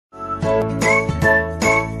Hey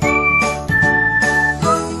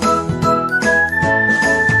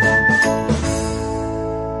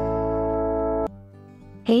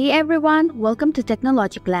everyone, welcome to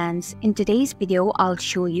Technology Glance. In today's video, I'll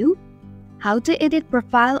show you how to edit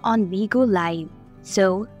profile on Bigo Live.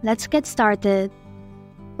 So let's get started.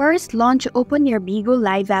 First, open your Bigo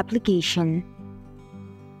Live application.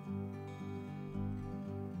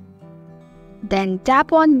 Then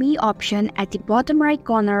tap on Me option at the bottom right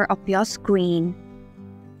corner of your screen.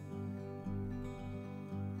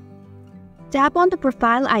 Tap on the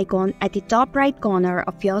profile icon at the top right corner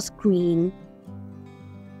of your screen.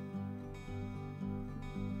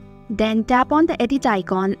 Then tap on the edit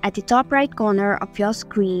icon at the top right corner of your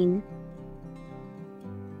screen.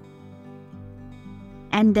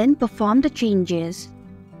 And then perform the changes.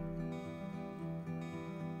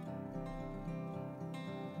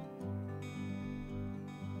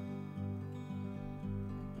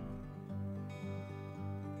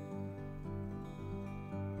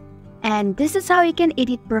 And this is how you can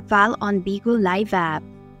edit profile on Bigo Live app.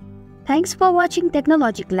 Thanks for watching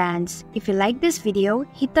Technology Glance. If you like this video,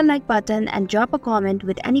 hit the like button and drop a comment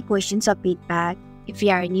with any questions or feedback. If you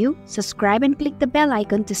are new, subscribe and click the bell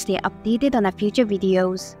icon to stay updated on our future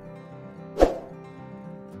videos.